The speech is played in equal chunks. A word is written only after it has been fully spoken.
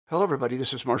Hello, everybody.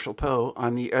 This is Marshall Poe.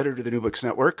 I'm the editor of the New Books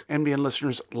Network. NBN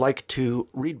listeners like to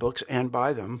read books and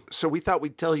buy them. So we thought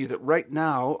we'd tell you that right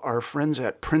now, our friends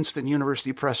at Princeton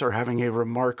University Press are having a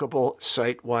remarkable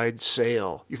site-wide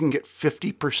sale. You can get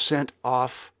 50%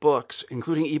 off books,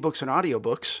 including ebooks and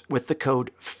audiobooks, with the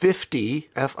code 50,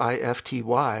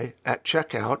 F-I-F-T-Y, at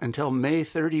checkout until May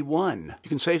 31. You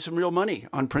can save some real money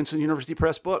on Princeton University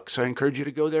Press books. I encourage you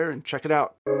to go there and check it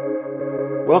out.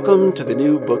 Welcome to the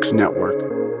New Books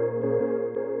Network.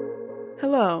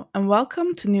 Hello, and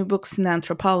welcome to New Books in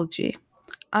Anthropology.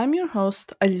 I'm your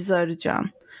host, Aliza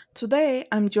Arıcan. Today,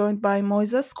 I'm joined by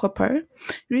Moisés Kopper,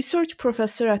 research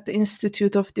professor at the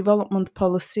Institute of Development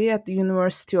Policy at the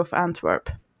University of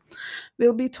Antwerp.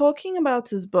 We'll be talking about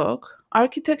his book,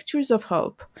 Architectures of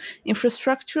Hope,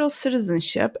 Infrastructural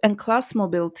Citizenship and Class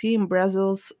Mobility in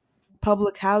Brazil's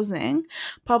Public Housing,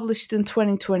 published in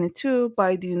 2022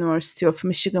 by the University of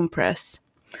Michigan Press.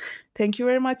 Thank you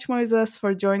very much, Moisés,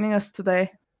 for joining us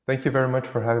today. Thank you very much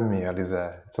for having me,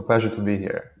 Aliza. It's a pleasure to be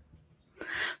here.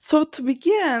 So to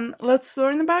begin, let's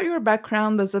learn about your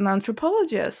background as an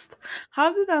anthropologist.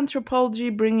 How did anthropology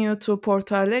bring you to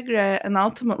Porto Alegre and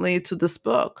ultimately to this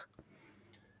book?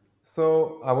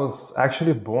 So I was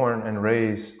actually born and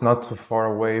raised not too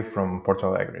far away from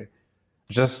Porto Alegre.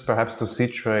 Just perhaps to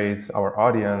situate our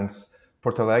audience,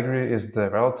 Porto Alegre is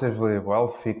the relatively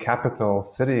wealthy capital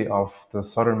city of the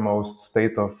southernmost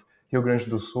state of Rio Grande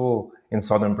do Sul in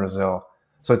southern Brazil.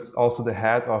 So it's also the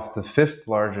head of the fifth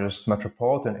largest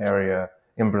metropolitan area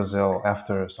in Brazil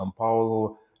after São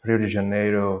Paulo, Rio de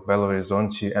Janeiro, Belo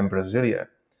Horizonte, and Brasilia.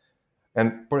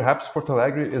 And perhaps Porto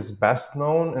Alegre is best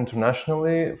known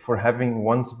internationally for having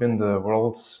once been the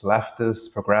world's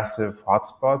leftist progressive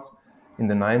hotspot. In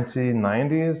the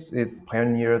 1990s, it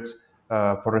pioneered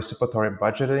participatory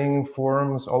budgeting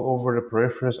forums all over the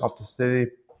peripheries of the city.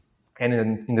 And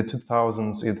in the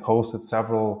 2000s, it hosted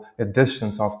several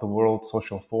editions of the World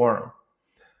Social Forum.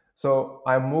 So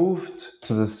I moved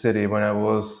to the city when I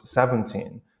was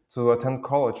 17 to attend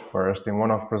college first in one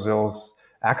of Brazil's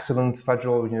excellent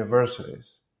federal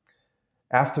universities.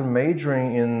 After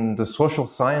majoring in the social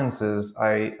sciences,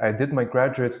 I did my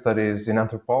graduate studies in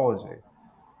anthropology.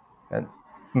 And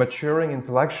maturing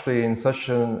intellectually in such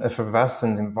an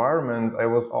effervescent environment, I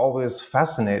was always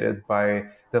fascinated by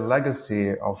the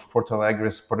legacy of Porto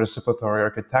Alegre's participatory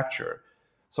architecture.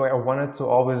 So I wanted to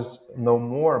always know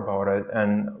more about it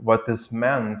and what this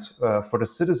meant for the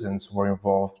citizens who were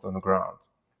involved on the ground.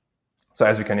 So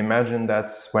as you can imagine,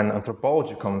 that's when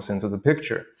anthropology comes into the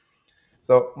picture.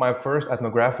 So my first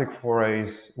ethnographic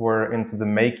forays were into the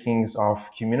makings of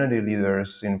community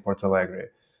leaders in Porto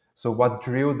Alegre. So what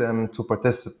drew them to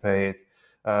participate?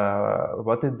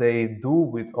 What did they do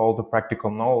with all the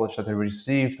practical knowledge that they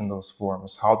received in those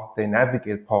forums? How did they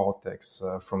navigate politics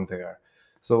from there?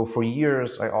 So for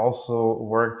years, I also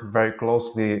worked very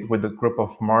closely with a group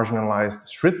of marginalized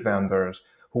street vendors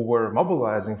who were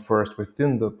mobilizing first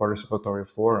within the participatory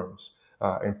forums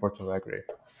in Porto Alegre.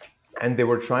 And they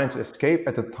were trying to escape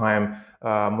at the time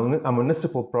a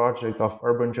municipal project of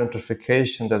urban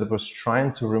gentrification that was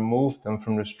trying to remove them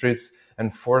from the streets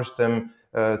and force them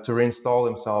to reinstall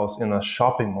themselves in a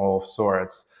shopping mall of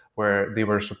sorts, where they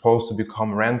were supposed to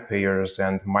become rent payers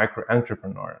and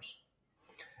micro-entrepreneurs.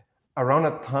 Around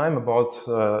that time, about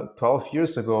 12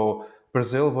 years ago,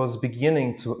 Brazil was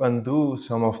beginning to undo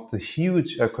some of the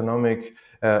huge economic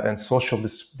and social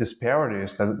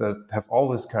disparities that have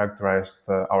always characterized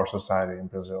our society in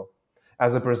Brazil.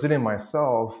 As a Brazilian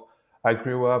myself, I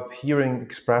grew up hearing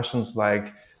expressions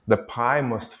like the pie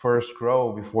must first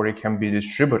grow before it can be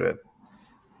distributed.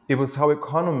 It was how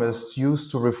economists used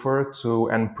to refer to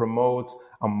and promote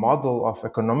a model of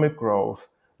economic growth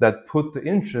that put the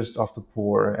interest of the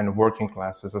poor and working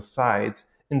classes aside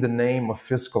in the name of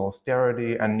fiscal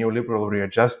austerity and neoliberal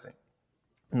readjusting.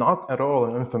 Not at all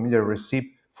an unfamiliar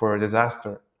recipe for a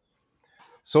disaster.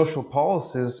 Social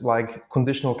policies like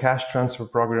conditional cash transfer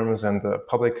programs and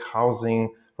public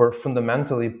housing were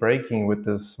fundamentally breaking with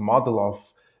this model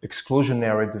of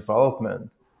exclusionary development.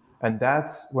 And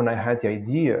that's when I had the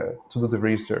idea to do the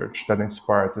research that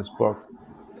inspired this book.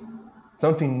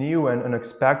 Something new and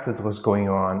unexpected was going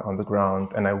on the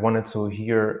ground, and I wanted to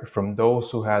hear from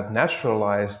those who had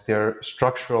naturalized their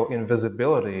structural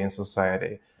invisibility in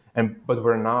society, but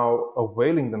were now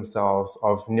availing themselves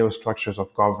of new structures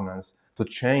of governance to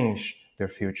change their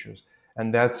futures.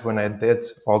 And that's when I did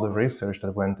all the research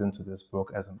that went into this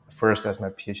book, first as my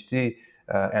PhD,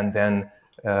 and then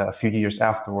a few years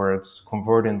afterwards,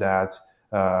 converting that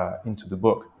into the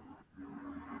book.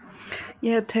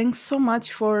 Yeah, thanks so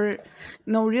much for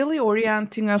really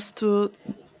orienting us to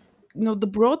the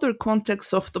broader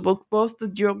context of the book, both the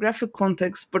geographic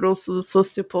context but also the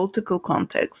sociopolitical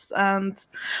context. And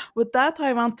with that,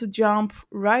 I want to jump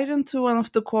right into one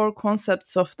of the core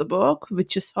concepts of the book,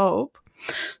 which is hope.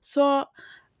 So,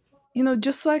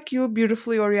 just like you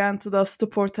beautifully oriented us to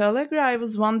Porto Alegre, I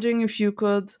was wondering if you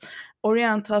could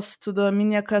orient us to the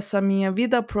Minha Casa Minha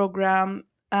Vida program.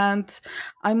 And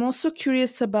I'm also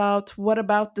curious about what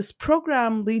about this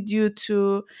program lead you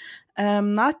to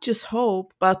not just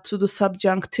hope, but to the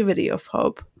subjunctivity of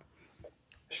hope.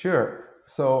 Sure.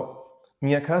 So,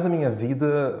 Minha Casa Minha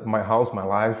Vida, My House, My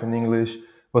Life in English,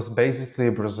 was basically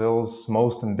Brazil's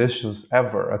most ambitious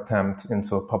ever attempt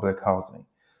into public housing.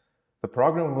 The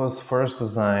program was first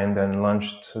designed and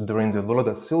launched during the Lula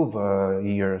da Silva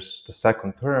years, the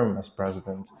second term as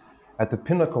president, at the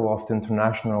pinnacle of the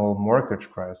international mortgage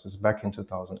crisis back in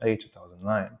 2008,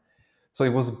 2009. So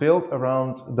it was built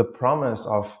around the promise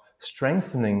of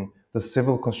strengthening the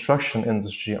civil construction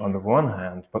industry on the one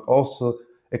hand, but also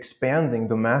expanding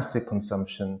domestic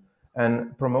consumption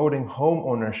and promoting home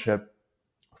ownership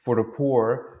for the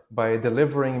poor by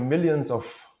delivering millions of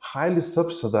highly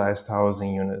subsidized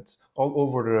housing units all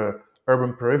over the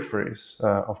urban peripheries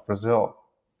of Brazil.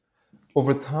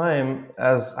 Over time,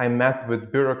 as I met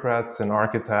with bureaucrats and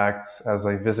architects, as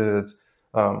I visited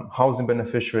housing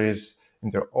beneficiaries in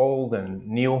their old and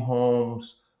new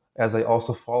homes, as I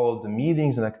also followed the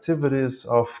meetings and activities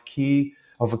of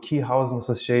a key housing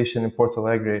association in Porto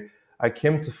Alegre, I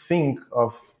came to think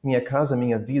of Minha Casa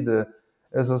Minha Vida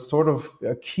as a sort of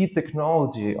a key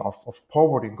technology of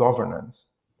poverty governance.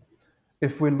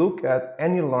 If we look at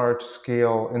any large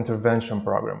scale intervention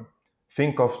program,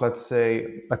 think of, let's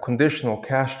say, a conditional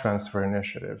cash transfer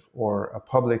initiative or a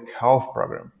public health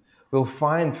program, we'll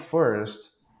find first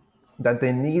that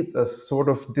they need a sort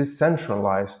of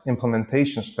decentralized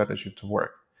implementation strategy to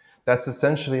work. That's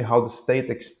essentially how the state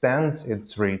extends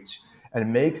its reach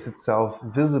and makes itself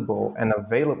visible and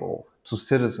available to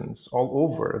citizens all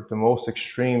over the most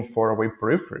extreme faraway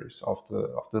peripheries of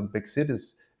the big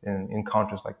cities in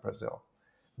countries like Brazil.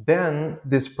 Then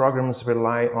these programs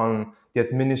rely on the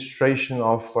administration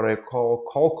of what I call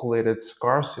calculated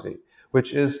scarcity,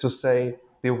 which is to say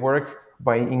they work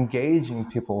by engaging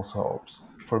people's hopes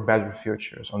for better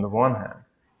futures on the one hand,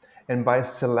 and by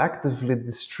selectively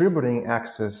distributing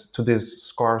access to these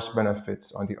scarce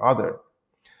benefits on the other.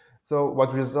 So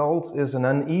what results is an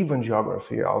uneven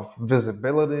geography of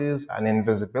visibilities and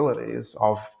invisibilities,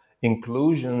 of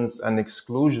inclusions and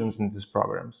exclusions in these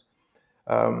programs,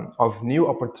 of new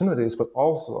opportunities, but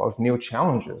also of new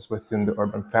challenges within the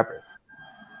urban fabric.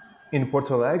 In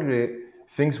Porto Alegre,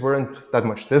 things weren't that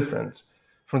much different.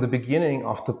 From the beginning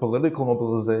of the political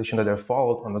mobilization that I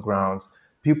followed on the ground,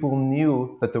 people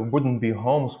knew that there wouldn't be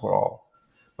homes for all.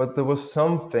 But there was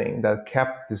something that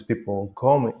kept these people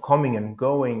coming and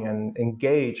going and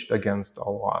engaged against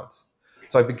all odds.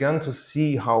 So I began to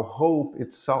see how hope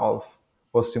itself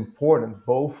was important,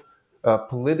 both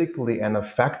politically and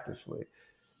effectively.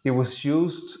 It was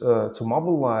used to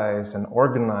mobilize and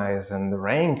organize and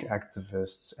rank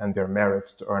activists and their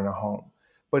merits to earn a home.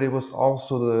 But it was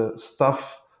also the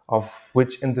stuff of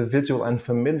which individual and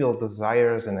familial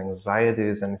desires and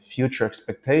anxieties and future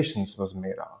expectations was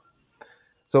made of.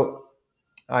 So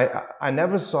I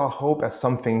never saw hope as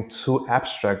something too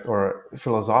abstract or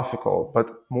philosophical, but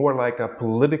more like a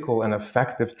political and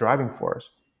effective driving force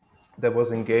that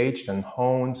was engaged and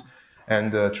honed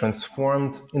and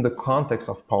transformed in the context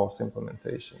of policy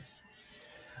implementation.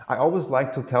 I always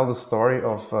like to tell the story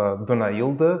of Dona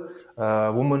Hilda,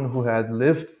 a woman who had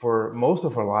lived for most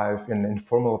of her life in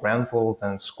informal rentals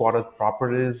and squatted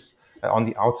properties on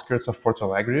the outskirts of Porto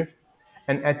Alegre.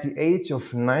 And at the age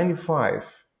of 95,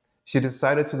 she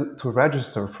decided to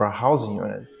register for a housing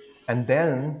unit and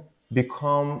then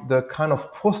become the kind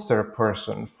of poster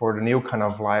person for the new kind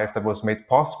of life that was made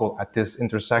possible at this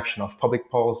intersection of public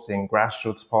policy and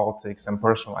grassroots politics and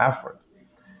personal effort.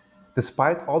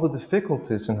 Despite all the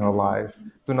difficulties in her life,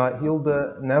 Dona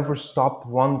Hilda never stopped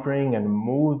wandering and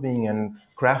moving and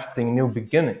crafting new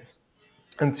beginnings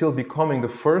until becoming the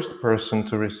first person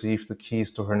to receive the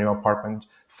keys to her new apartment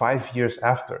 5 years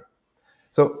after.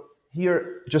 So,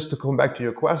 here, just to come back to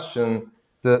your question,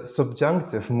 the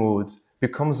subjunctive mood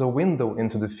becomes a window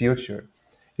into the future.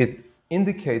 It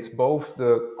indicates both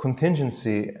the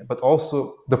contingency but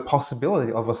also the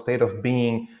possibility of a state of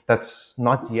being that's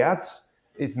not yet,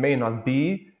 it may not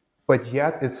be, but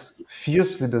yet it's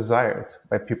fiercely desired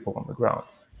by people on the ground.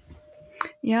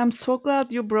 Yeah, I'm so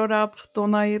glad you brought up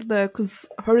Dona Hilda because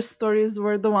her stories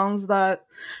were the ones that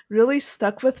really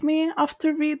stuck with me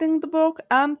after reading the book,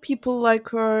 and people like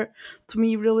her, to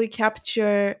me, really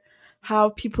capture how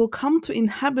people come to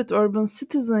inhabit urban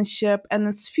citizenship and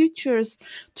its futures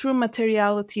through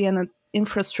materiality and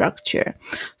infrastructure.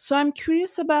 So I'm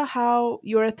curious about how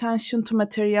your attention to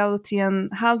materiality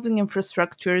and housing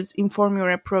infrastructures inform your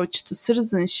approach to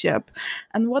citizenship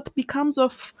and what becomes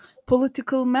of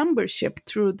political membership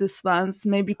through this lens,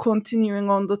 maybe continuing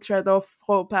on the thread of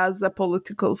hope as a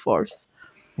political force.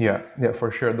 Yeah,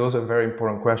 for sure. Those are very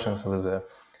important questions, Eliza.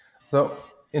 So,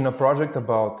 in a project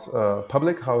about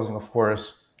public housing, of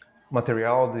course,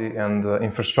 materiality and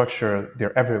infrastructure,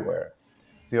 they're everywhere.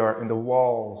 They are in the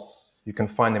walls, you can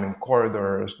find them in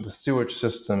corridors, the sewage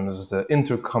systems, the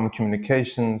intercom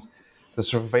communications, the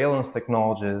surveillance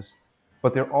technologies,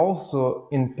 but they're also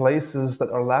in places that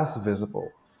are less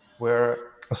visible, where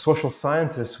a social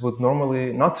scientist would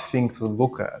normally not think to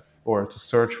look at or to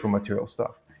search for material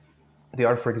stuff. They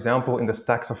are, for example, in the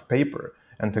stacks of paper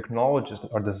and technologies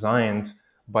that are designed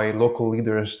by local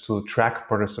leaders to track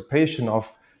participation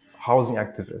of housing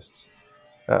activists.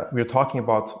 We're talking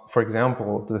about, for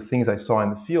example, the things I saw in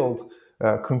the field,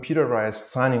 computerized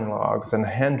signing logs and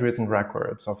handwritten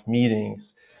records of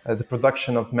meetings, the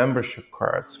production of membership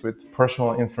cards with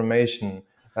personal information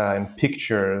and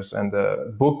pictures and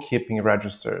bookkeeping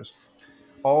registers.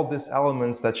 All these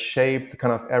elements that shaped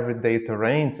kind of everyday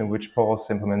terrains in which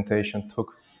policy implementation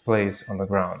took place on the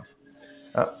ground.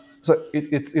 So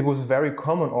it was very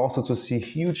common also to see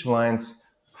huge lines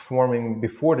forming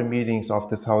before the meetings of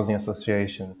this housing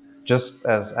association, just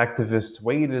as activists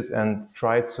waited and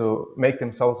tried to make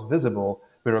themselves visible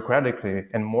bureaucratically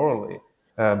and morally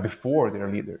before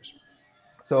their leaders.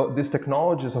 So these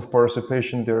technologies of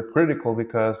participation, they're critical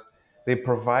because they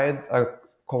provide a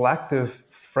collective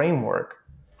framework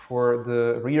for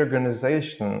the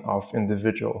reorganization of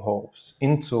individual hopes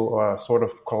into a sort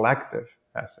of collective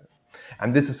asset.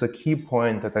 And this is a key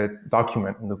point that I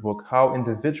document in the book, how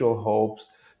individual hopes,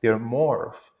 they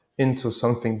morph into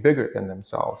something bigger than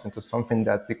themselves, into something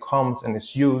that becomes and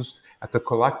is used at the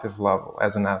collective level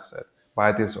as an asset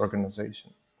by this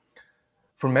organization.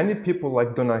 For many people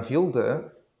like Donna Hilde,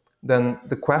 then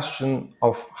the question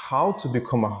of how to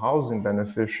become a housing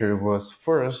beneficiary was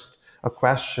first a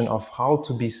question of how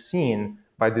to be seen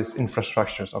by these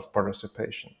infrastructures of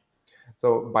participation.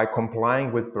 So by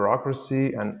complying with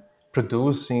bureaucracy and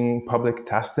producing public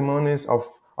testimonies of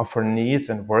her needs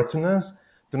and worthiness,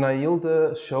 Donna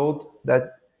Hilde showed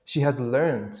that she had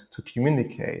learned to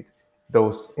communicate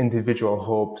those individual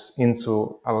hopes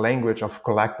into a language of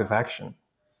collective action.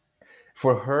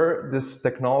 For her, these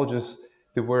technologies,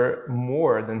 they were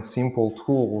more than simple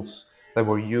tools that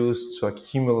were used to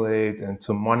accumulate and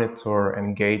to monitor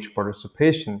and gauge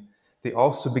participation. They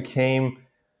also became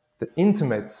the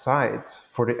intimate site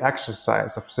for the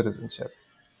exercise of citizenship.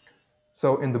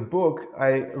 So in the book,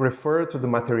 I refer to the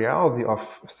materiality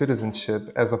of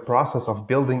citizenship as a process of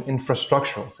building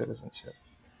infrastructural citizenship.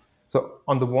 So,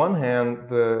 on the one hand,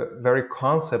 the very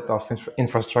concept of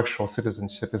infrastructural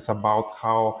citizenship is about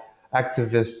how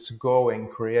activists go and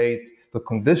create the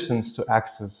conditions to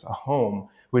access a home,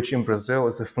 which in Brazil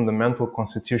is a fundamental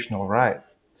constitutional right.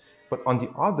 But on the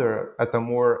other, at a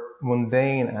more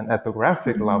mundane and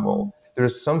ethnographic level, there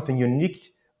is something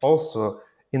unique also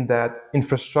in that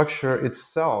infrastructure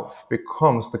itself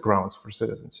becomes the grounds for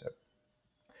citizenship.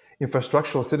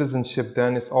 Infrastructural citizenship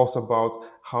then is also about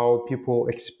how people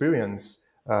experience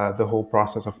the whole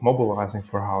process of mobilizing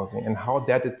for housing and how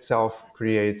that itself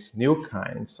creates new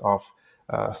kinds of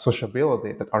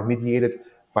sociability that are mediated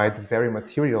by the very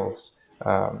materials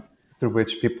through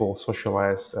which people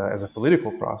socialize as a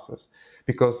political process.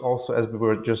 Because also, as we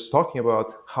were just talking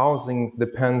about, housing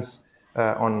depends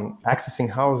on accessing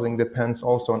housing depends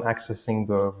also on accessing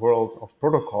the world of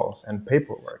protocols and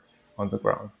paperwork on the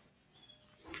ground.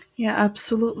 Yeah,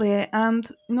 absolutely. And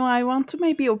I want to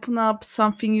maybe open up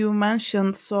something you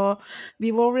mentioned. So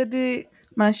we've already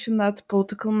mentioned that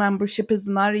political membership is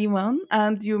not even,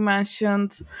 and you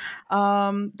mentioned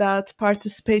that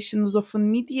participation is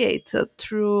often mediated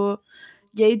through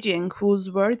gauging who's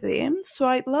worthy. So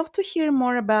I'd love to hear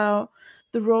more about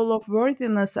the role of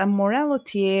worthiness and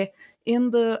morality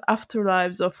in the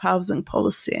afterlives of housing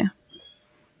policy.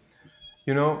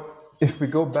 You know, if we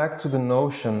go back to the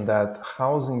notion that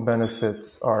housing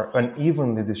benefits are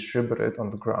unevenly distributed on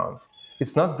the ground,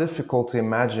 it's not difficult to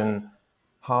imagine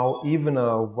how even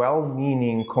a well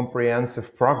meaning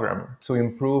comprehensive program to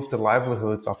improve the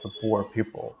livelihoods of the poor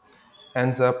people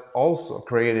ends up also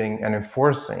creating and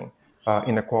enforcing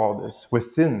inequalities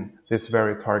within these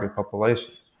very target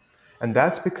populations. And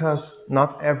that's because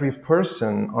not every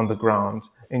person on the ground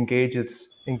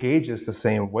engages the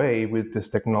same way with these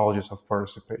technologies of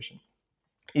participation.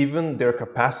 Even their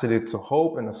capacity to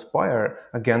hope and aspire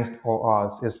against all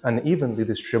odds is unevenly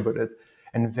distributed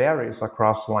and varies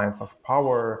across lines of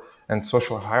power and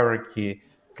social hierarchy,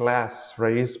 class,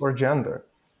 race, or gender.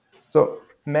 So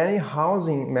many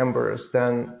housing members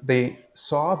then they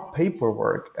saw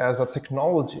paperwork as a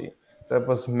technology that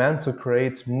was meant to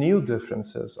create new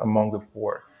differences among the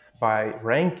poor by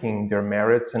ranking their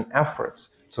merits and efforts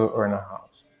to earn a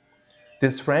house.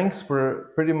 These ranks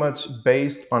were pretty much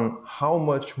based on how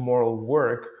much moral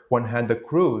work one had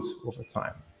accrued over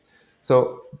time.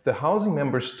 So the housing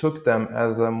members took them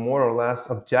as a more or less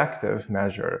objective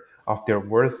measure of their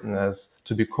worthiness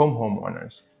to become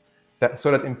homeowners.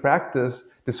 So that in practice,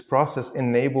 this process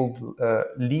enabled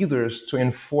leaders to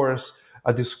enforce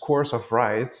a discourse of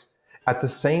rights at the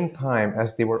same time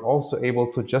as they were also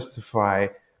able to justify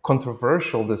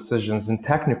controversial decisions in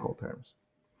technical terms.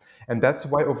 And that's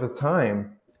why over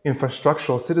time,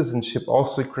 infrastructural citizenship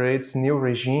also creates new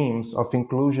regimes of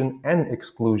inclusion and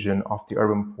exclusion of the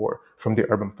urban poor from the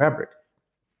urban fabric.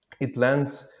 It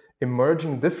lends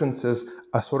emerging differences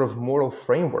a sort of moral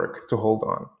framework to hold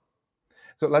on.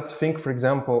 So let's think, for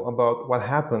example, about what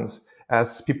happens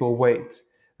as people wait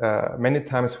many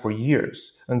times for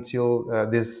years until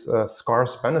these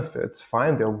scarce benefits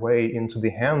find their way into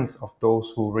the hands of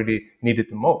those who really need it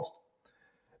the most.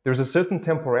 There's a certain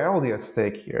temporality at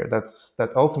stake here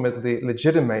that ultimately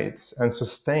legitimates and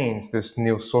sustains these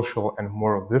new social and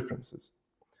moral differences.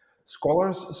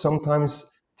 Scholars sometimes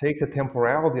take the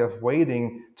temporality of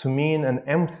waiting to mean an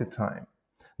empty time.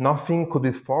 Nothing could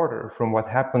be farther from what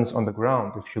happens on the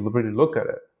ground if you really look at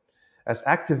it. As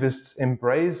activists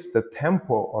embrace the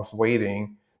tempo of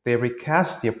waiting, they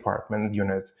recast the apartment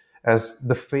unit as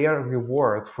the fair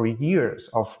reward for years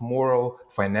of moral,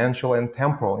 financial, and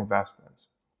temporal investments.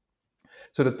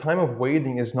 So the time of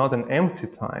waiting is not an empty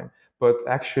time, but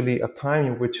actually a time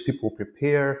in which people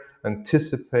prepare,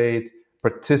 anticipate,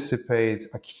 participate,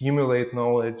 accumulate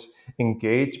knowledge,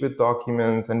 engage with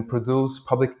documents, and produce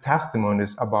public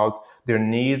testimonies about their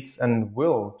needs and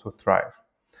will to thrive.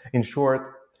 In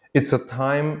short, it's a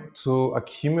time to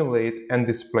accumulate and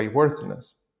display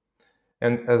worthiness.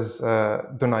 And as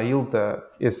Donailda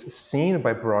is seen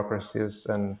by bureaucracies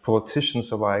and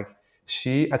politicians alike,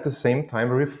 she at the same time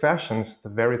refashions the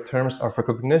very terms of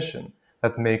recognition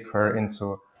that make her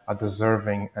into a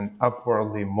deserving and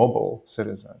upwardly mobile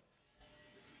citizen.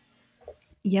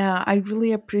 Yeah, I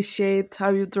really appreciate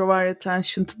how you draw our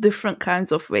attention to different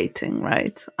kinds of waiting,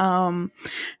 right? And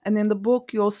in the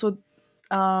book, you also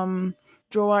um,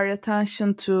 draw our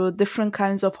attention to different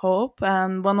kinds of hope.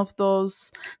 And one of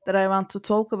those that I want to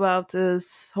talk about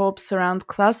is hopes around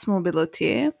class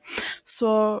mobility.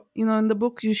 So, in the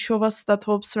book, you show us that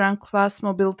hopes around class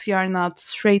mobility are not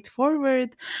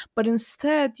straightforward, but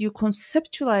instead you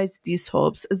conceptualize these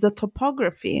hopes as a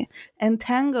topography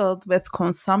entangled with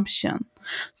consumption.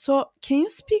 So, can you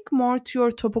speak more to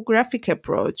your topographic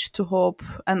approach to hope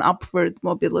and upward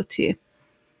mobility?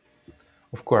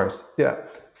 Of course, yeah.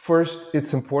 First,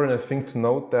 it's important, I think, to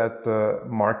note that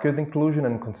market inclusion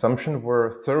and consumption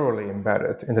were thoroughly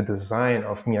embedded in the design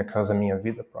of Minha Casa Minha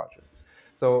Vida projects.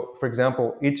 So, for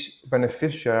example, each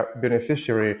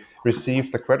beneficiary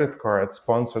received a credit card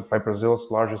sponsored by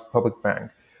Brazil's largest public bank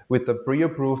with a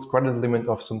pre-approved credit limit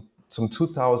of some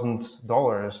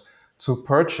 $2,000 to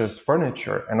purchase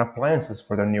furniture and appliances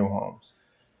for their new homes.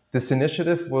 This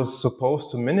initiative was supposed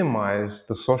to minimize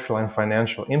the social and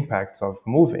financial impacts of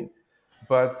moving.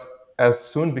 But as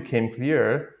soon became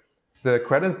clear, the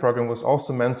credit program was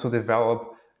also meant to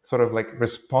develop sort of like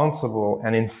responsible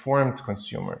and informed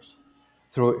consumers.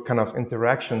 Through kind of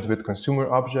interactions with consumer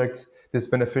objects, these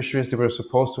beneficiaries they were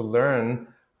supposed to learn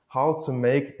how to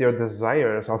make their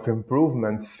desires of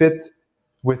improvement fit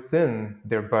within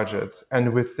their budgets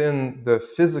and within the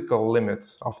physical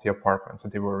limits of the apartments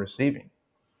that they were receiving.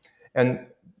 And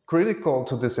critical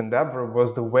to this endeavor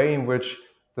was the way in which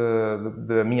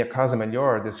the Minha Casa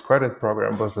Melhor, this credit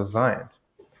program, was designed.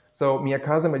 So Minha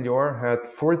Casa Melhor had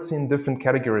 14 different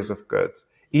categories of goods,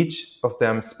 each of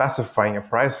them specifying a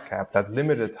price cap that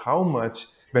limited how much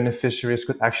beneficiaries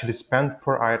could actually spend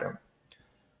per item.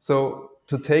 So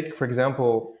to take, for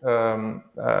example,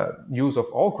 use of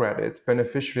all credit,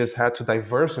 beneficiaries had to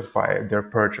diversify their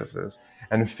purchases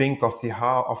and think of the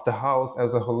house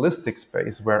as a holistic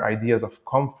space where ideas of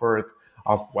comfort,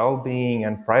 of well-being,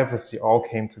 and privacy all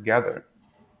came together.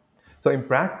 So in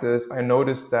practice, I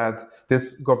noticed that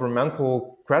this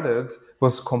governmental credit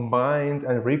was combined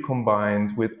and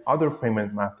recombined with other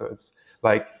payment methods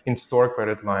like in-store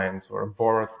credit lines or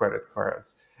borrowed credit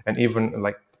cards, and even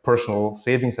like personal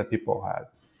savings that people had.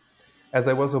 as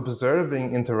I was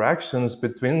observing interactions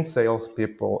between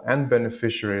salespeople and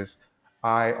beneficiaries,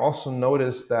 I also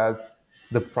noticed that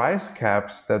the price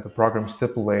caps that the program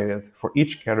stipulated for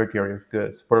each category of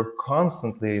goods were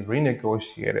constantly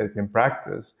renegotiated in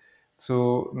practice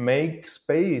to make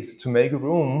space, to make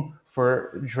room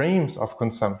for dreams of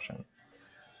consumption.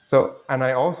 So, and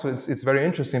I also, it's very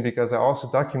interesting because I also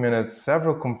documented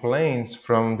several complaints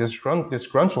from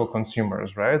disgruntled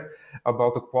consumers, right,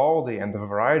 about the quality and the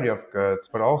variety of goods,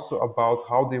 but also about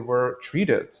how they were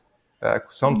treated,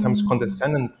 sometimes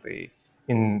condescendingly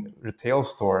in retail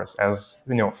stores as,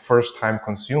 first-time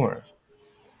consumers.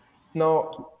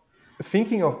 Now,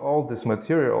 thinking of all this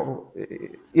material,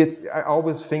 I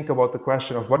always think about the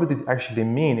question of what did it actually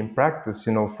mean in practice,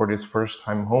 for these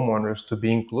first-time homeowners to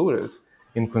be included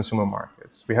in consumer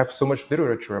markets. We have so much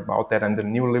literature about that and the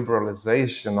new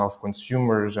liberalization of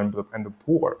consumers and the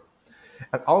poor.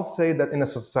 And I'll say that in a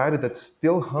society that's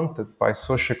still hunted by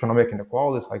socioeconomic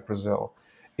inequalities like Brazil,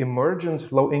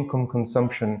 emergent low-income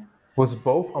consumption was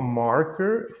both a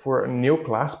marker for a new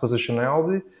class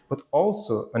positionality, but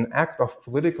also an act of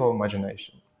political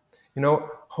imagination.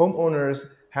 Homeowners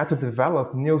had to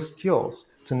develop new skills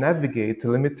to navigate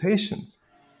the limitations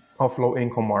of low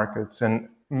income markets and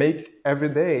make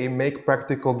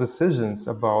practical decisions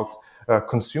about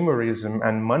consumerism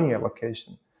and money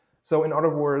allocation. So, in other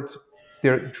words,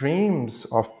 their dreams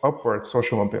of upward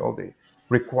social mobility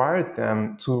required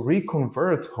them to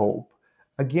reconvert hope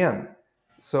again.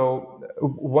 So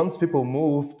once people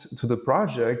moved to the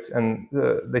project and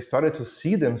they started to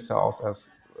see themselves as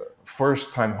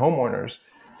first-time homeowners,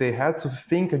 they had to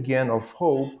think again of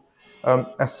hope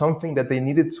as something that they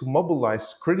needed to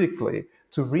mobilize critically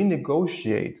to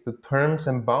renegotiate the terms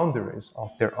and boundaries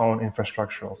of their own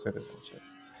infrastructural citizenship.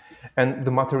 And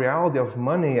the materiality of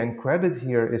money and credit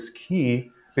here is key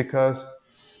because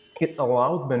it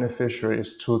allowed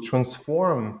beneficiaries to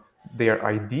transform their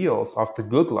ideals of the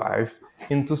good life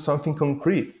into something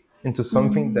concrete, into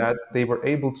something that they were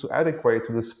able to adequate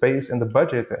to the space and the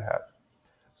budget they had.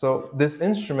 So these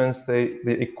instruments, they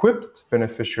equipped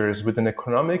beneficiaries with an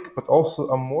economic but also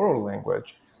a moral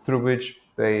language through which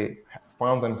they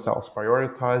found themselves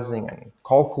prioritizing and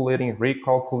calculating,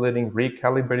 recalculating,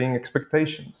 recalibrating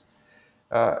expectations.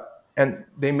 And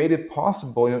they made it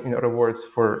possible, in other words,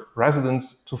 for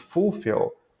residents to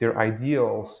fulfill their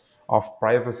ideals of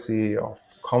privacy, of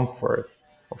comfort,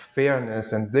 of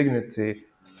fairness and dignity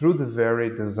through the very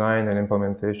design and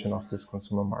implementation of these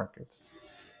consumer markets.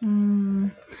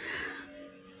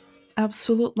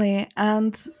 Absolutely.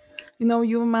 And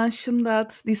you mentioned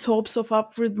that these hopes of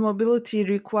upward mobility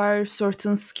require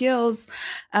certain skills,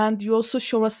 and you also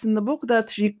show us in the book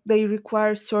that they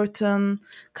require certain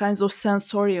kinds of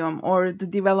sensorium or the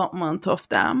development of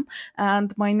them.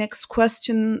 And my next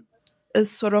question is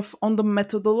sort of on the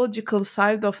methodological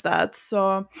side of that.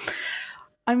 So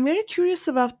I'm very curious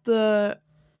about the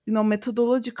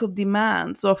methodological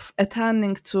demands of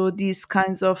attending to these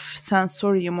kinds of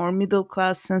sensorium or middle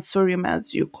class sensorium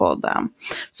as you call them.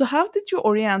 So how did you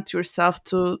orient yourself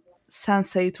to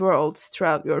sensate worlds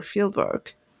throughout your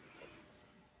fieldwork?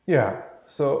 Yeah.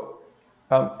 So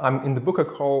I'm in the book.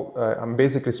 I'm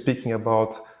basically speaking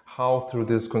about how through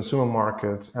these consumer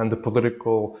markets and the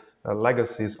political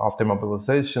legacies of their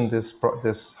mobilization,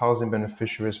 this housing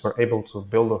beneficiaries were able to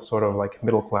build a sort of like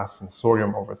middle class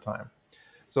sensorium over time.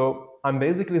 So I'm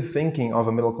basically thinking of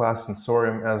a middle class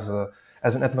sensorium as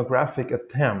an ethnographic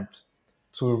attempt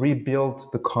to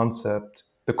rebuild the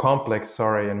complex,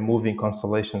 and moving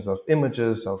constellations of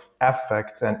images, of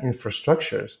affects, and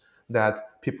infrastructures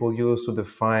that people use to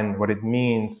define what it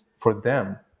means for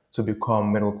them to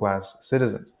become middle class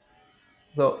citizens.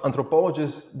 So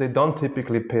anthropologists, they don't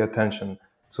typically pay attention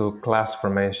to class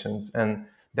formations. And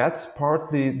that's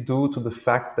partly due to the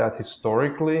fact that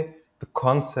historically the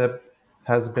concept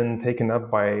has been taken up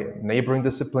by neighboring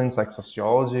disciplines like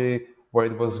sociology, where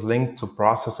it was linked to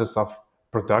processes of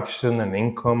production and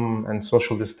income and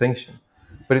social distinction.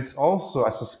 But it's also, I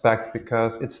suspect,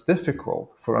 because it's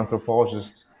difficult for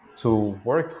anthropologists to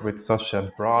work with such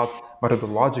a broad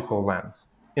methodological lens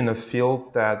in a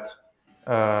field that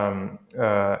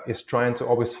is trying to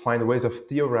always find ways of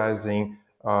theorizing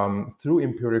through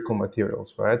empirical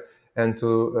materials, right? And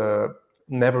to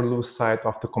never lose sight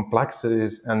of the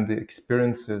complexities and the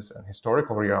experiences and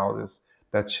historical realities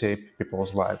that shape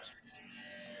people's lives.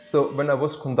 So when I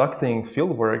was conducting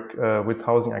fieldwork with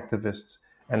housing activists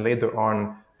and later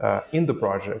on in the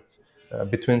project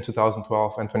between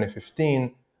 2012 and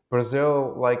 2015,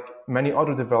 Brazil, like many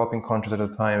other developing countries at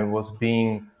the time, was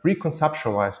being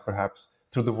reconceptualized perhaps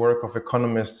through the work of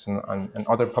economists and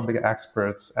other public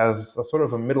experts as a sort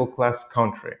of a middle class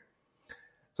country.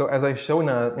 So as I show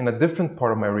in a different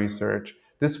part of my research,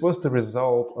 this was the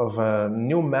result of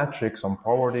new metrics on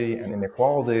poverty and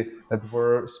inequality that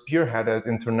were spearheaded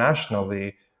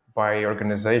internationally by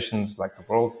organizations like the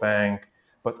World Bank,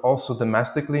 but also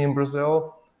domestically in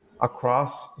Brazil,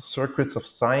 across circuits of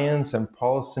science and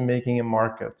policymaking and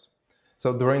markets.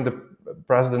 So during the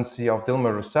presidency of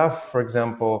Dilma Rousseff, for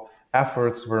example,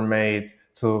 efforts were made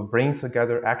to bring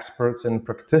together experts and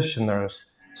practitioners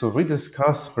to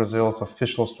rediscuss Brazil's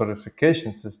official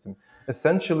stratification system,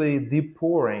 essentially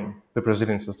depouring the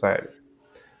Brazilian society.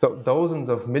 So dozens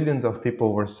of millions of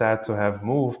people were said to have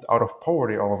moved out of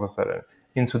poverty all of a sudden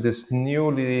into this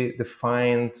newly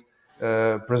defined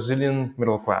Brazilian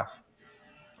middle class.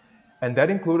 And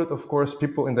that included, of course,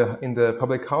 people in the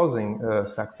public housing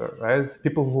sector, right?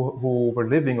 People who were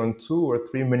living on 2 or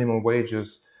 3 minimum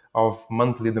wages of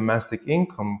monthly domestic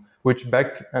income, which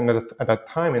back and at that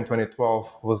time in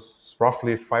 2012 was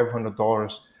roughly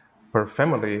 $500 per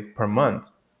family per month.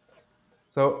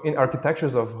 So in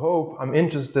Architectures of Hope, I'm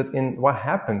interested in what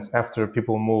happens after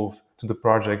people move to the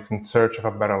projects in search of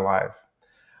a better life.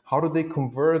 How do they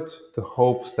convert the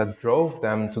hopes that drove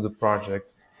them to the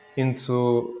projects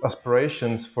into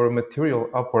aspirations for material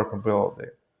upward mobility,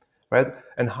 right?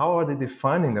 And how are they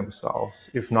defining themselves,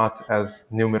 if not as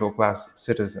new middle class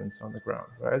citizens on the ground,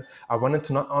 right? I wanted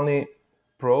to not only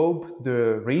probe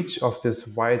the reach of this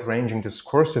wide ranging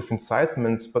discursive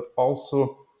incitements, but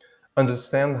also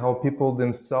understand how people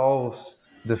themselves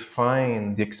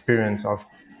define the experience of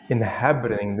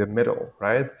inhabiting the middle,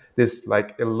 right? This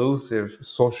like elusive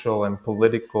social and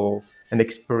political and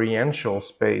experiential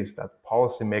space that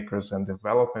policymakers and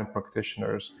development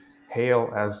practitioners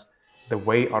hail as the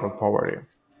way out of poverty.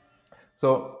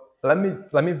 So let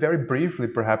me very briefly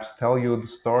perhaps tell you the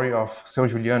story of Seu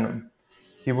Juliano.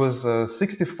 He was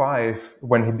 65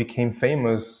 when he became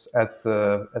famous at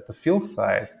the field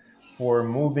site for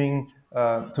moving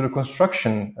to the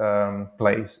construction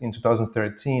place in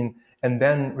 2013 and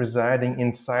then residing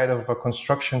inside of a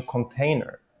construction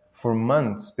container for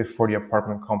months before the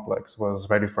apartment complex was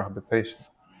ready for habitation.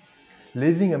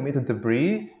 Living amid the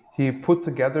debris, he put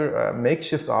together a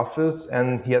makeshift office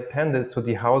and he attended to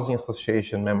the housing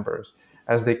association members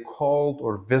as they called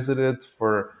or visited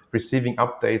for receiving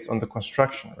updates on the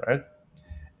construction, right?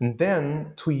 And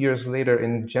then 2 years later,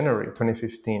 in January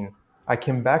 2015, I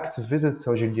came back to visit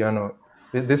Seu Juliano,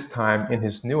 this time in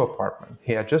his new apartment.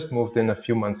 He had just moved in a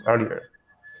few months earlier.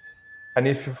 And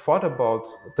if you thought about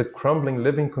the crumbling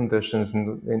living conditions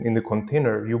in the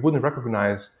container, you wouldn't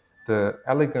recognize the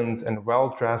elegant and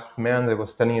well-dressed man that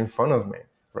was standing in front of me,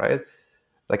 right?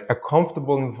 Like a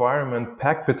comfortable environment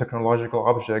packed with technological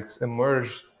objects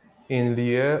emerged in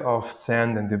lieu of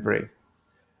sand and debris.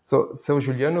 So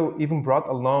Giuliano even brought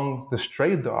along the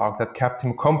stray dog that kept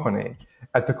him company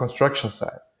at the construction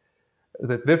site.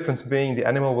 The difference being the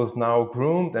animal was now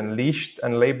groomed and leashed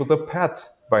and labeled a pet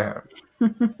by him.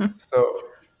 So,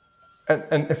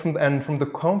 and from the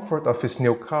comfort of his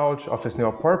new couch, of his new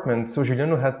apartment, so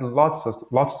Juliano had lots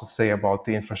to say about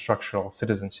the infrastructural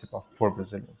citizenship of poor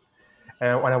Brazilians.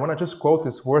 And I want to just quote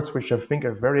his words, which I think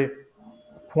are very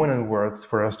poignant words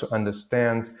for us to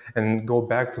understand and go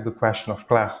back to the question of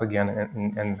class again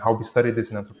and how we study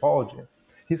this in anthropology.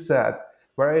 He said,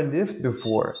 "Where I lived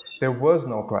before, there was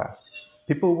no class.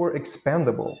 People were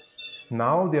expendable.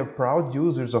 Now they are proud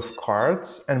users of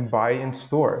cards and buy in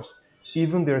stores.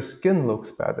 Even their skin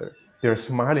looks better. They're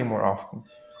smiling more often.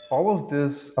 All of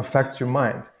this affects your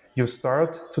mind. You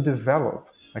start to develop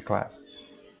a class."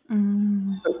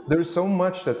 So there's so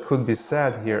much that could be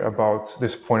said here about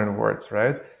these pointed words,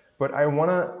 right? But I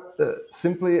want to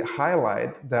simply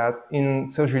highlight that in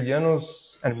Seu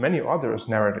Juliano's and many others'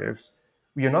 narratives,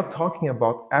 we are not talking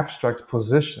about abstract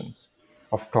positions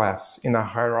of class in a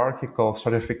hierarchical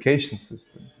stratification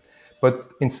system,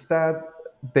 but instead,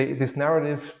 these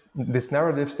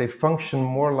narratives, they function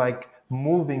more like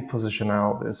moving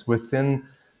positionalities within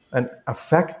an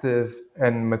affective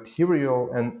and material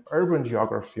and urban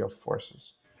geography of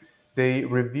forces. They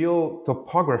reveal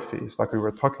topographies, like we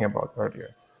were talking about earlier,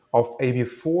 of a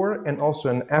before and also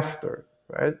an after,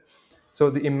 right? So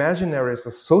the imaginaries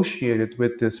associated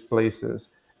with these places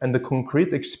and the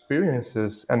concrete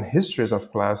experiences and histories of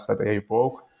class that they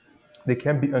evoke, they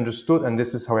can be understood, and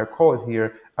this is how I call it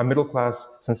here, a middle class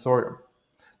sensorium.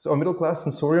 So a middle class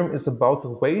sensorium is about the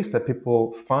ways that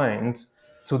people find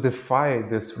to defy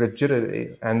this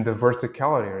rigidity and the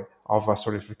verticality of a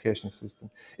certification system.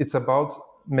 It's about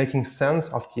making sense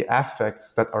of the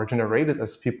affects that are generated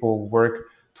as people work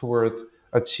toward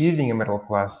achieving a middle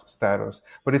class status.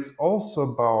 But it's also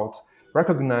about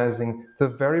recognizing the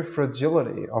very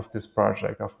fragility of this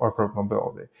project of upward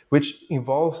mobility, which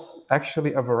involves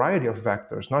actually a variety of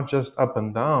vectors, not just up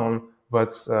and down,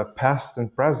 but past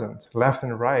and present, left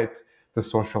and right, the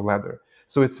social ladder.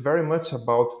 So it's very much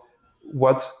about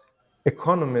what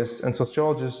economists and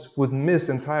sociologists would miss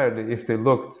entirely if they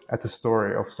looked at the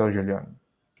story of Sergio Leone.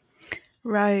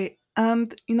 Right.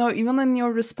 And, even in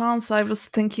your response, I was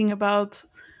thinking about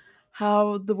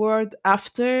how the word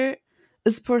after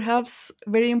is perhaps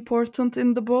very important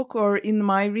in the book or in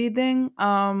my reading,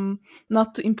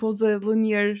 not to impose a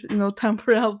linear,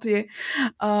 temporality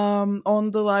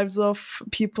on the lives of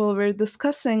people we're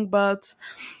discussing, but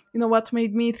what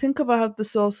made me think about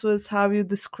this also is how you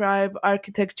describe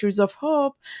Architectures of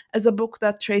Hope as a book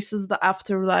that traces the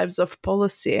afterlives of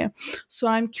policy. So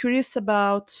I'm curious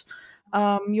about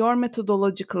your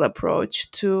methodological approach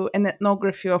to an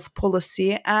ethnography of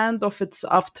policy and of its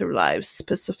afterlives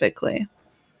specifically.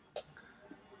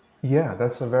 Yeah,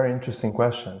 that's a very interesting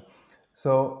question.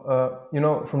 So,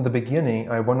 from the beginning,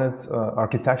 I wanted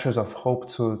Architectures of Hope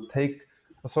to take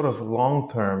a sort of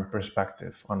long-term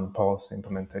perspective on policy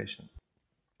implementation.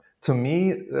 To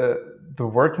me, the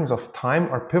workings of time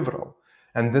are pivotal.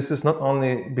 And this is not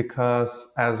only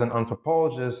because, as an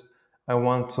anthropologist, I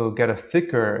want to get a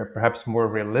thicker, perhaps more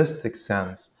realistic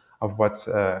sense of what's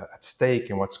at stake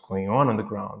and what's going on the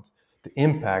ground, the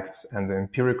impacts and the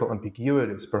empirical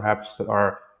ambiguities, perhaps, that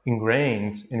are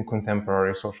ingrained in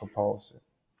contemporary social policy.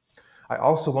 I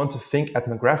also want to think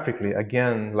ethnographically,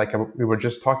 again, like we were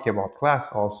just talking about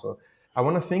class also. I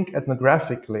want to think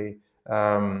ethnographically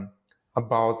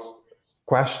about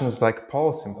questions like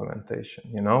policy implementation,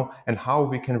 and how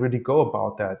we can really go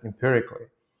about that empirically.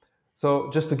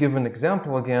 So just to give an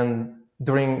example again,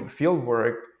 during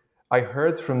fieldwork, I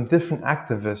heard from different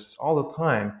activists all the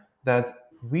time that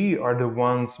we are the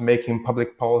ones making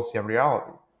public policy a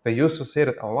reality. They used to say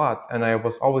that a lot, and I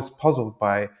was always puzzled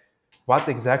by what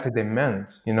exactly they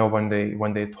meant, when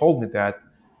they told me that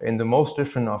in the most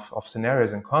different of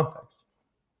scenarios and contexts.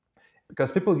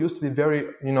 Because people used to be very,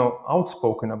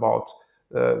 outspoken about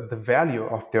the value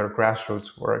of their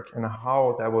grassroots work and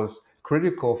how that was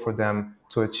critical for them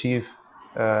to achieve,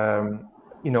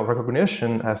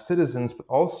 recognition as citizens, but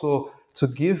also to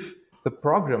give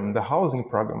the housing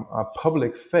program, a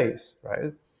public face,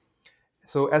 right?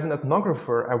 So as an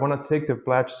ethnographer, I want to take their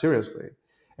pledge seriously.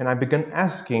 And I began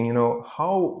asking,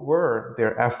 how were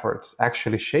their efforts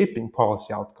actually shaping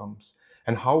policy outcomes?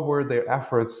 And how were their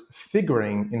efforts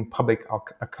figuring in public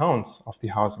accounts of the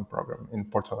housing program in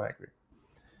Porto Alegre?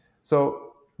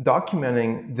 So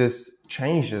documenting these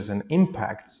changes and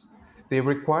impacts, they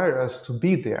require us to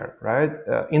be there, right,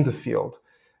 in the field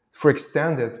for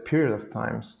extended period of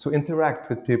times, to interact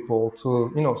with people,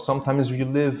 to sometimes you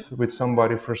live with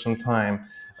somebody for some time,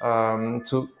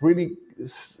 to really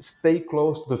stay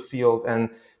close to the field and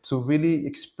to really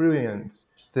experience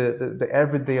the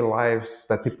everyday lives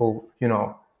that people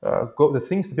the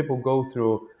things that people go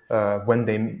through when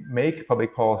they make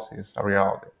public policies a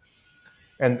reality.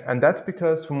 And that's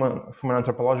because from an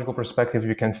anthropological perspective,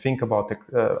 you can think about the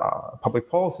public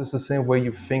policies the same way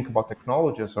you think about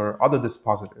technologies or other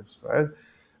dispositives, right?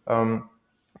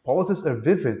 Policies are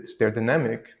vivid, they're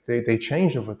dynamic, they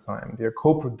change over time, they're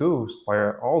co-produced by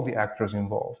all the actors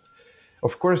involved.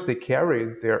 Of course, they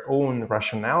carry their own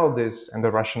rationalities and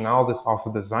the rationalities of the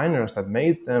designers that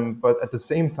made them, but at the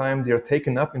same time, they are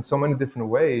taken up in so many different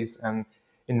ways and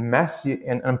in messy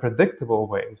and unpredictable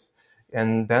ways.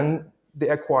 And then they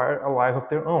acquire a life of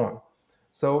their own.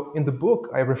 So in the book,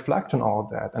 I reflect on all of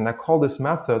that, and I call this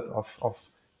method of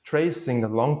tracing the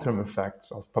long-term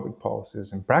effects of public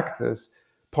policies in practice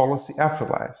policy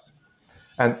afterlives.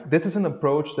 And this is an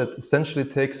approach that essentially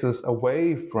takes us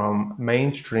away from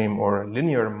mainstream or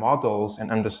linear models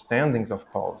and understandings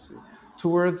of policy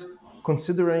towards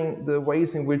considering the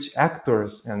ways in which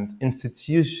actors and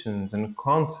institutions and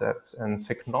concepts and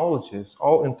technologies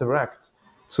all interact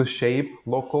to shape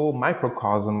local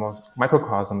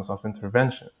microcosms of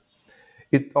intervention.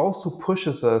 It also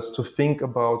pushes us to think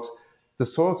about the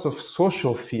sorts of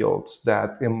social fields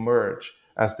that emerge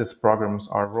as these programs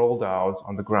are rolled out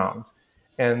on the ground,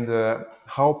 and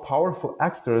how powerful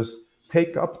actors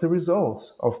take up the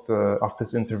results of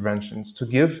these interventions to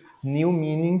give new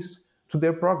meanings to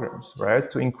their programs, right?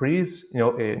 To increase,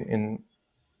 to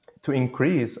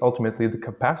increase ultimately the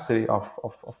capacity of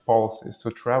policies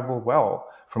to travel well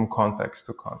from context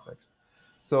to context.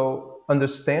 So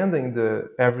understanding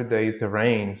the everyday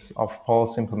terrains of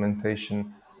policy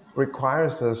implementation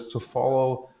requires us to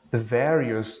follow the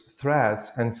various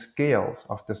threads and scales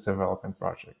of these development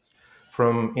projects.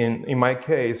 From, in my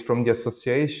case, from the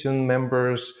association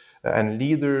members and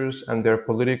leaders and their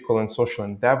political and social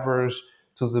endeavors,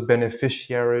 to the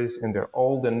beneficiaries in their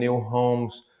old and new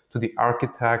homes, to the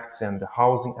architects and the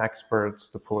housing experts,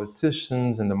 the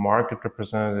politicians and the market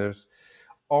representatives,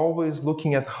 always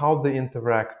looking at how they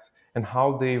interact and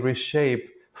how they reshape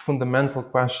fundamental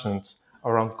questions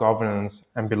around governance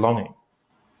and belonging.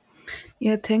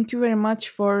 Yeah, thank you very much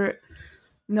for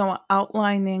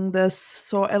outlining this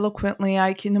so eloquently.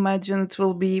 I can imagine it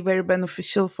will be very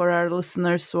beneficial for our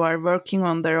listeners who are working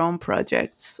on their own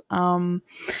projects.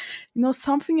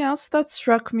 Something else that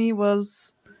struck me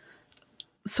was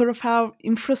sort of how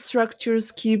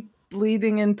infrastructures keep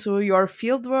bleeding into your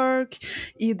fieldwork,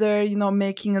 either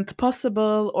making it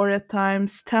possible or at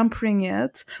times tempering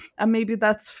it. And maybe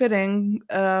that's fitting,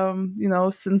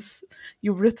 since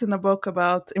you've written a book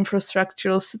about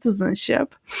infrastructural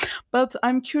citizenship. But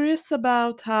I'm curious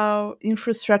about how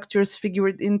infrastructures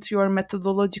figured into your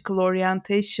methodological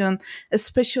orientation,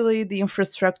 especially the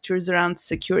infrastructures around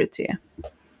security.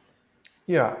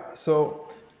 Yeah, so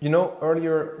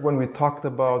earlier when we talked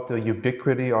about the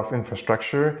ubiquity of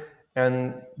infrastructure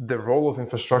and the role of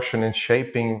infrastructure in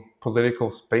shaping political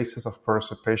spaces of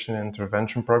participation and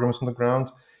intervention programs on the ground,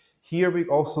 here we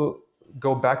also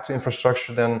go back to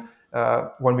infrastructure then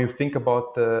when we think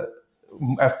about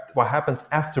what happens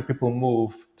after people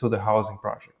move to the housing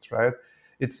projects, right?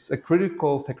 It's a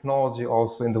critical technology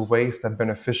also in the ways that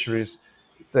beneficiaries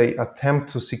they attempt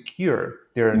to secure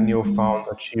their newfound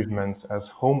achievements as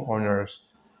homeowners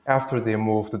after they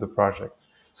move to the projects.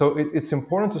 So it's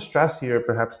important to stress here,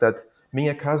 perhaps, that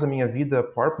Minha Casa Minha Vida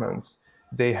apartments,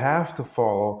 they have to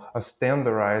follow a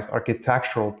standardized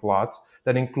architectural plot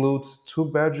that includes 2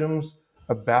 bedrooms,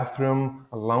 a bathroom,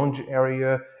 a lounge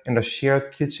area, and a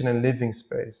shared kitchen and living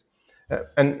space.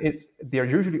 And they are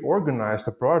usually organized,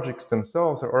 the projects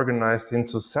themselves are organized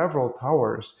into several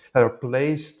towers that are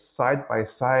placed side by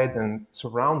side and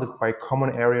surrounded by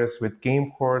common areas with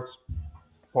game courts,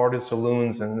 party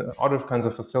saloons, and other kinds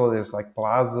of facilities like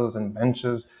plazas and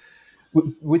benches,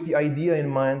 with the idea in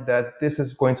mind that this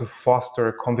is going to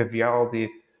foster conviviality,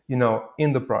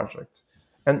 in the project.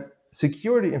 And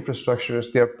security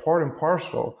infrastructures, they are part and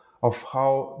parcel of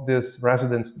how these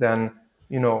residents then,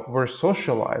 were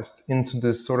socialized into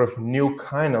this sort of new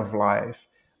kind of life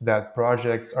that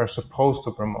projects are supposed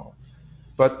to promote.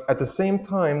 But at the same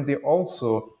time, they're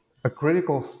also a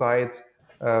critical site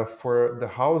for the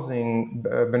housing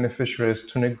beneficiaries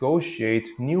to negotiate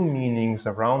new meanings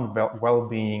around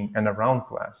well-being and around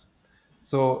class.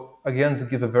 So again, to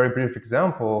give a very brief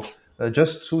example,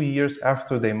 just 2 years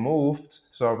after they moved,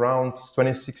 so around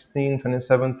 2016,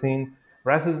 2017,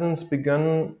 residents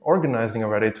began organizing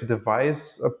already to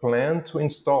devise a plan to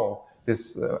install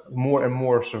this more and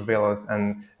more surveillance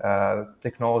and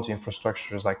technology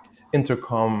infrastructures like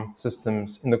intercom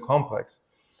systems in the complex.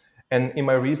 And in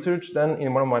my research, then,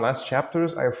 in one of my last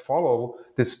chapters, I follow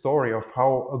this story of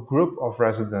how a group of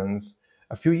residents,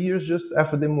 a few years just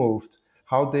after they moved,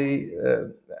 how they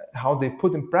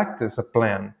put in practice a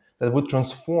plan that would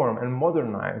transform and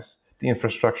modernize the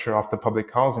infrastructure of the public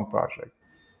housing project.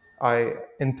 I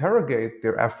interrogate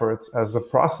their efforts as a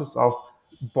process of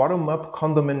bottom-up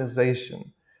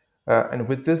condominialization. And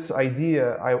with this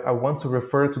idea, I want to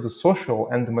refer to the social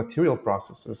and the material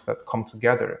processes that come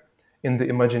together in the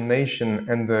imagination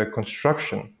and the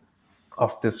construction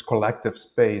of this collective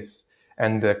space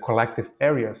and the collective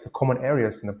areas, the common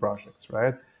areas in the projects,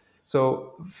 right?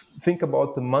 So think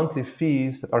about the monthly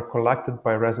fees that are collected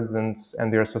by residents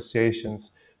and their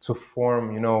associations to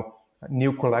form,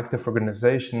 new collective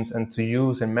organizations and to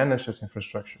use and manage these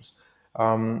infrastructures.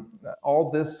 All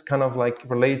this kind of like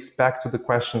relates back to the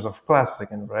questions of class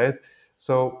again, right?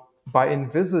 So by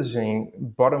envisaging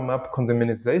bottom-up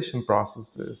condominialization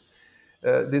processes,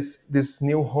 these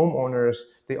new homeowners,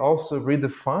 they also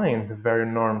redefine the very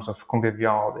norms of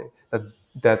conviviality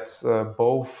that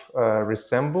both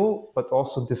resemble but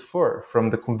also differ from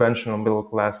the conventional middle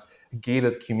class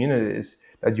gated communities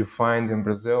that you find in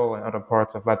Brazil and other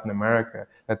parts of Latin America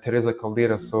that Teresa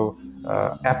Caldeira so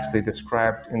aptly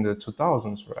described in the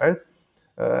 2000s, right?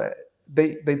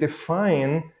 They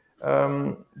define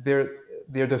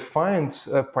they're defined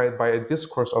by a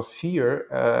discourse of fear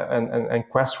and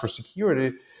quest for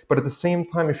security. But at the same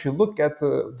time, if you look at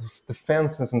the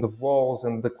fences and the walls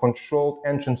and the controlled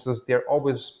entrances, they're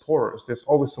always porous. There's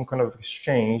always some kind of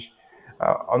exchange,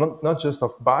 not just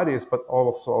of bodies, but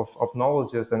also of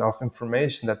knowledges and of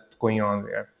information that's going on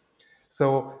there.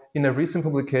 So in a recent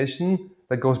publication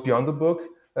that goes beyond the book,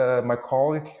 my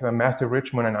colleague Matthew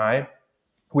Richmond and I,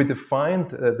 we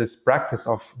defined this practice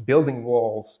of building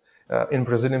walls in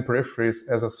Brazilian peripheries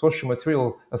as a social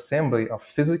material assembly of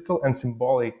physical and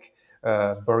symbolic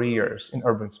barriers in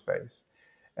urban space.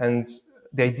 And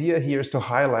the idea here is to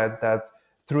highlight that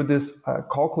through these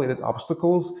calculated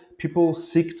obstacles, people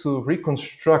seek to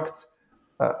reconstruct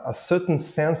a certain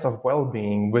sense of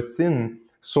well-being within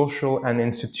social and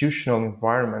institutional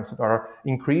environments that are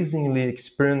increasingly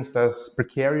experienced as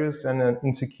precarious and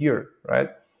insecure, right?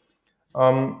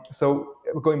 So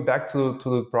going back to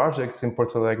the projects in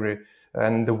Porto Alegre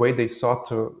and the way they sought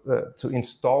to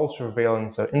install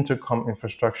surveillance intercom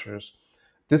infrastructures,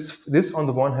 this on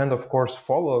the one hand, of course,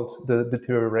 followed the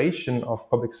deterioration of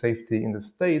public safety in the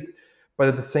state, but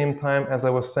at the same time, as I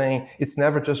was saying, it's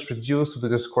never just reduced to the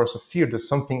discourse of fear. There's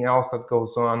something else that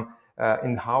goes on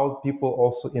in how people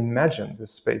also imagine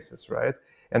these spaces, right?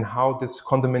 And how this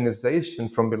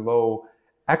condominialization from below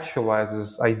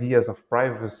actualizes ideas of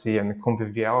privacy and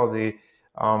conviviality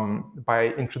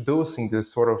by introducing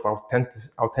this sort of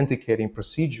authenticating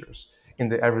procedures in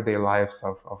the everyday lives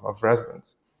of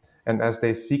residents. And as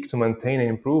they seek to maintain and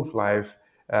improve life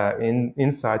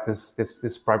inside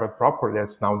this private property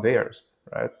that's now theirs,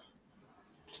 right?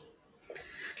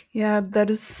 Yeah, that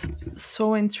is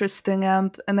so interesting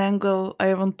and an angle I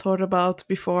haven't thought about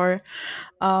before.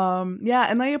 Yeah,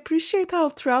 and I appreciate how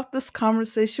throughout this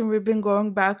conversation we've been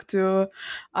going back to,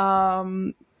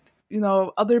 um,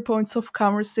 other points of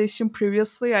conversation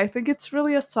previously. I think it's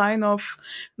really a sign of,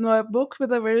 a book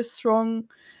with a very strong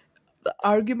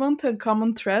argument and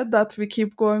common thread that we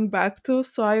keep going back to.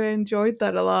 So I enjoyed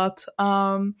that a lot.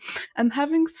 And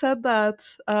having said that,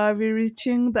 we're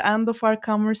reaching the end of our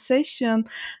conversation.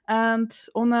 And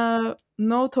on a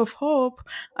note of hope,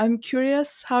 I'm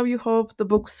curious how you hope the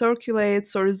book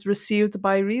circulates or is received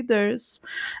by readers,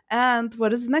 and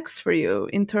what is next for you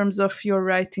in terms of your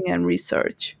writing and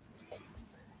research.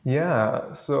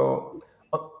 Yeah, so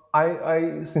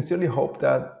I sincerely hope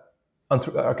that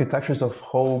Architectures of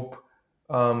Hope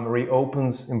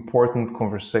reopens important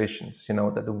conversations,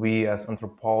 that we as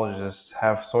anthropologists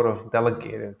have sort of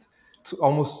delegated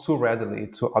almost too readily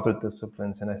to other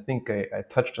disciplines. And I think I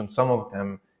touched on some of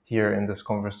them here in this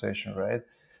conversation, right?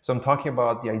 So I'm talking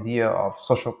about the idea of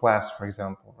social class, for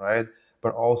example, right?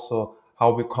 But also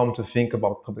how we come to think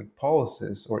about public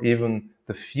policies or even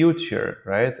the future,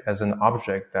 right, as an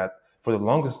object that for the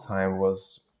longest time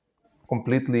was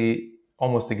completely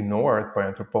almost ignored by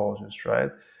anthropologists,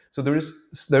 right? So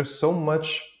there's so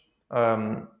much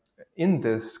in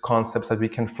these concepts that we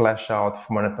can flesh out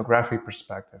from an ethnographic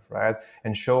perspective, right,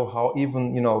 and show how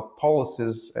even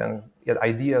policies and yet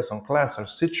ideas on class are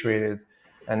situated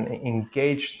and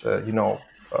engaged,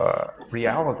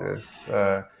 realities,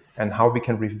 and how we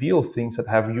can reveal things that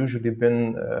have usually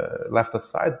been left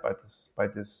aside by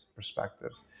these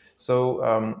perspectives. So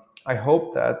I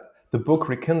hope that the book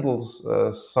rekindles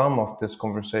some of these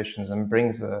conversations and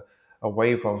brings a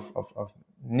wave of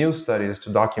new studies to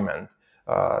document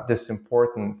these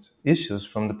important issues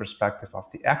from the perspective of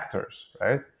the actors,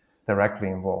 right, directly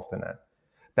involved in it.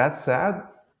 That said,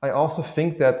 I also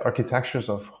think that Architectures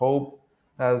of Hope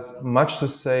has much to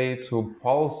say to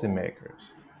policymakers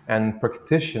and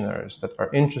practitioners that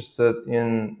are interested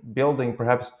in building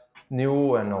perhaps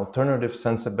new and alternative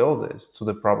sensibilities to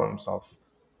the problems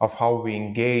of how we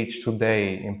engage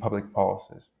today in public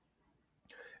policies.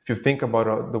 If you think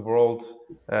about the world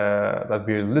that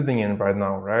we're living in right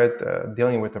now, right,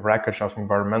 dealing with the wreckage of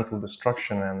environmental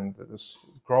destruction and this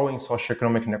growing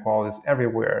socioeconomic inequalities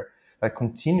everywhere that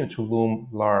continue to loom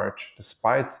large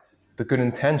despite the good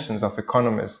intentions of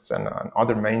economists and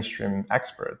other mainstream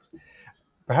experts,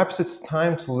 perhaps it's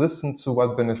time to listen to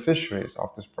what beneficiaries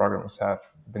of these programs have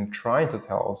been trying to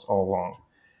tell us all along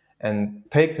and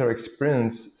take their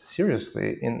experience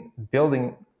seriously in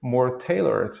building more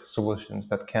tailored solutions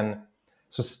that can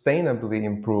sustainably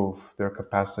improve their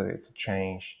capacity to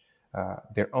change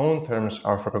their own terms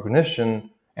of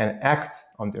recognition and act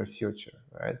on their future,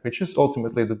 right? Which is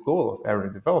ultimately the goal of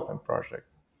every development project.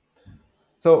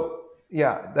 So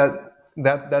yeah,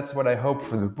 that's what I hope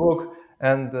for the book.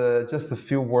 And just a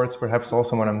few words, perhaps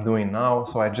also what I'm doing now.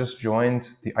 So I just joined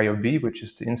the IOB, which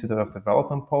is the Institute of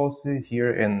Development Policy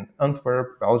here in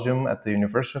Antwerp, Belgium, at the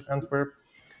University of Antwerp.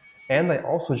 And I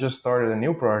also just started a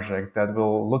new project that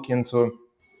will look into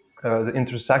the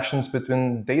intersections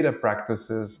between data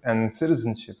practices and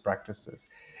citizenship practices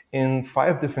in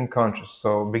 5 different countries.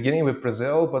 So beginning with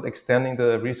Brazil, but extending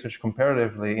the research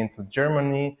comparatively into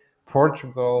Germany,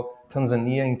 Portugal,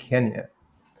 Tanzania, and Kenya.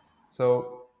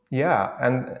 So yeah,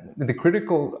 and the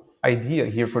critical idea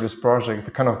here for this project,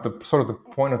 the kind of the sort of the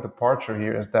point of departure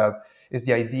here is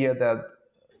the idea that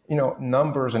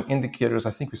numbers and indicators.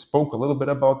 I think we spoke a little bit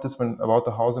about this about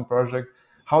the housing project,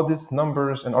 how these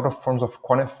numbers and other forms of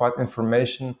quantified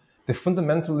information they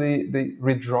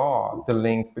redraw the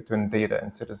link between data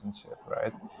and citizenship,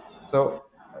 right? So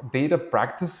data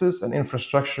practices and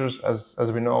infrastructures,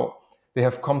 as we know, they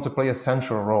have come to play a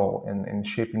central role in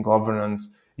shaping governance.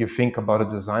 You think about the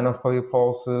design of public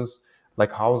policies,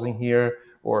 like housing here,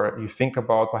 or you think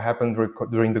about what happened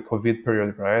during the COVID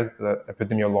period, right? The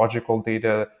epidemiological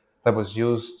data that was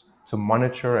used to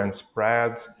monitor and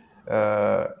spread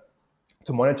uh,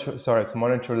 to monitor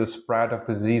the spread of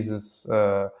diseases,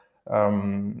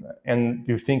 and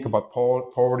you think about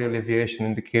poverty alleviation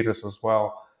indicators as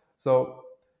well. So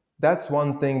that's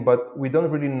one thing, but we don't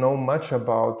really know much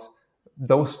about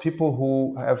those people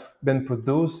who have been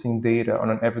producing data on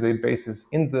an everyday basis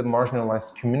in the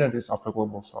marginalized communities of the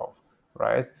global south,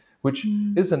 right? Which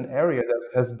is an area that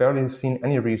has barely seen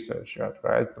any research yet,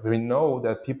 right? But we know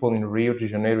that people in Rio de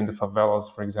Janeiro, in the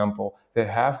favelas, for example, they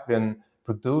have been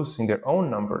producing their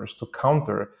own numbers to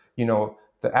counter,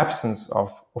 the absence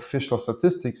of official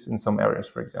statistics in some areas,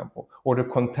 for example, or to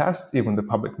contest even the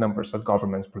public numbers that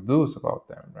governments produce about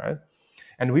them, right?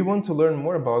 And we want to learn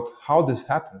more about how this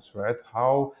happens, right?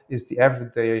 How is the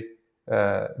everyday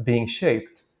being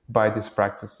shaped by these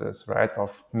practices, right?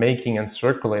 Of making and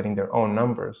circulating their own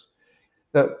numbers.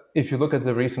 That if you look at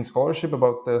the recent scholarship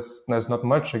about this, there's not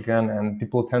much again, and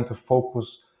people tend to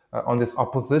focus on this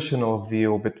oppositional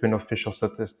view between official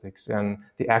statistics and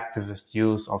the activist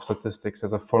use of statistics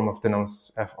as a form of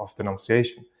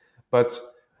denunciation. But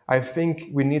I think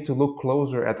we need to look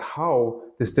closer at how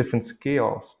these different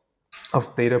scales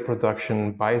of data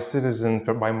production by citizens,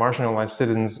 by marginalized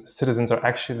citizens are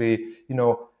actually,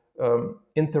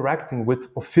 interacting with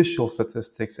official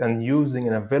statistics and using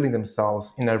and availing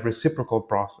themselves in a reciprocal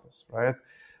process, right?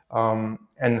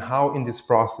 And how in this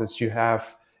process you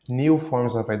have new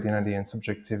forms of identity and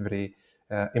subjectivity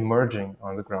emerging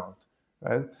on the ground,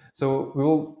 right? So we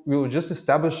will just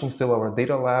establishing still our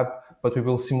data lab, but we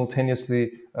will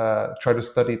simultaneously try to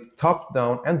study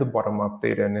top-down and the bottom-up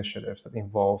data initiatives that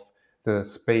involve the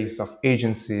space of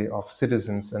agency of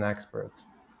citizens and experts.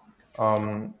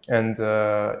 So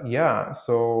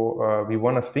we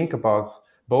want to think about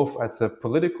both at the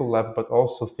political level, but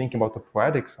also think about the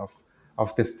poetics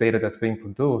of this data that's being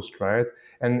produced, right?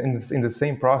 And in the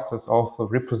same process, also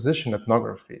reposition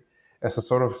ethnography as a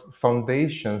sort of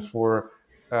foundation for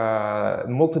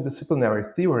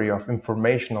multidisciplinary theory of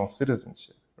informational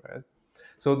citizenship, right?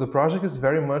 So the project is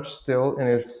very much still in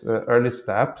its early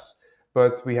steps,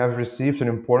 but we have received an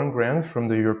important grant from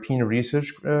the European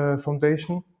Research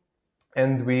Foundation,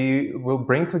 and we will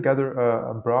bring together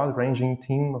a broad-ranging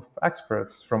team of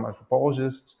experts, from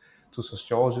anthropologists to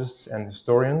sociologists and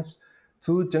historians,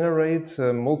 to generate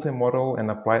multimodal and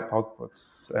applied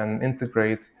outputs and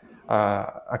integrate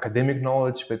academic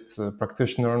knowledge with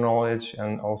practitioner knowledge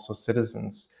and also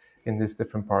citizens in these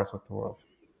different parts of the world.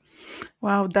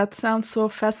 Wow, that sounds so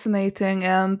fascinating.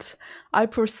 And I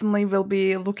personally will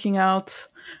be looking out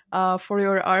for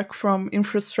your arc from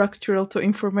infrastructural to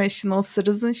informational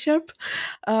citizenship.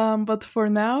 But for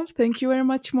now, thank you very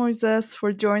much, Moises,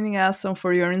 for joining us and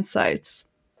for your insights.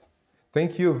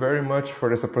 Thank you very much for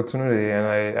this opportunity,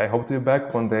 and I hope to be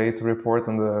back one day to report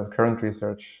on the current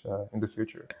research in the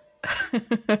future.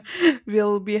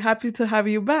 We'll be happy to have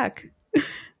you back.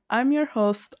 I'm your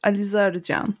host, Aliza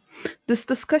Arjan. This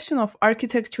discussion of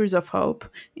architectures of hope,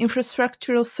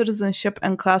 infrastructural citizenship,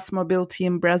 and class mobility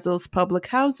in Brazil's public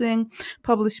housing,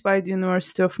 published by the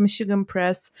University of Michigan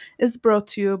Press, is brought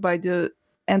to you by the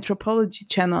Anthropology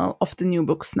channel of the New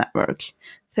Books Network.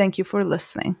 Thank you for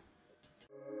listening.